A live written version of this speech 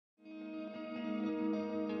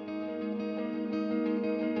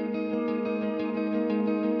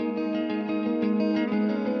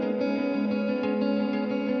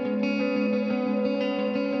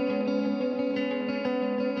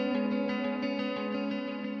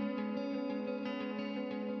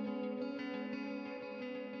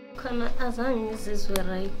khona azange ngizizwe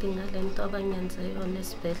right ngalento abangenze yona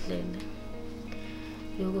esibhedlela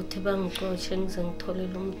yokuthi bangixotshe ngize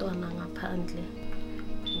ngitholele umntwana ngaphandle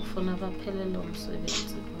ngifuna baphelele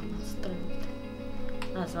umsebenzi bona straight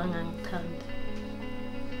azange ngithande.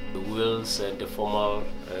 We will send a formal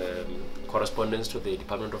correspondence to the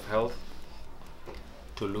Department of Health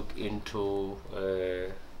to look into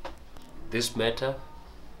this matter,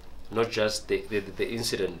 not just the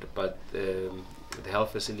incident, but the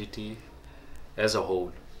health facility as a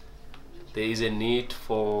whole. There is a need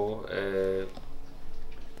for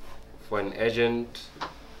an urgent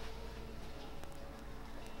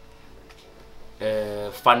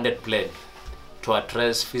funded plan to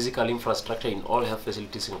address physical infrastructure in all health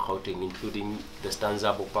facilities in Gauteng, including the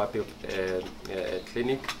Stanza Bopape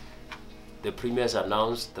Clinic. The Premier has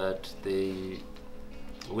announced that they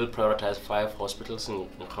will prioritize 5 hospitals in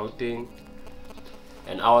Gauteng,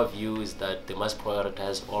 and our view is that they must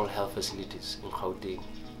prioritize all health facilities in Gauteng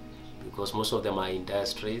because most of them are in dire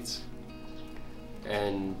straits,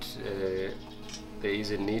 and there is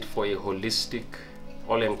a need for a holistic,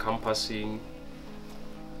 all-encompassing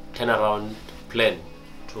turnaround plan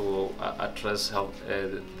to address health,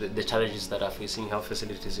 the challenges that are facing health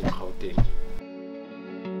facilities in Gauteng.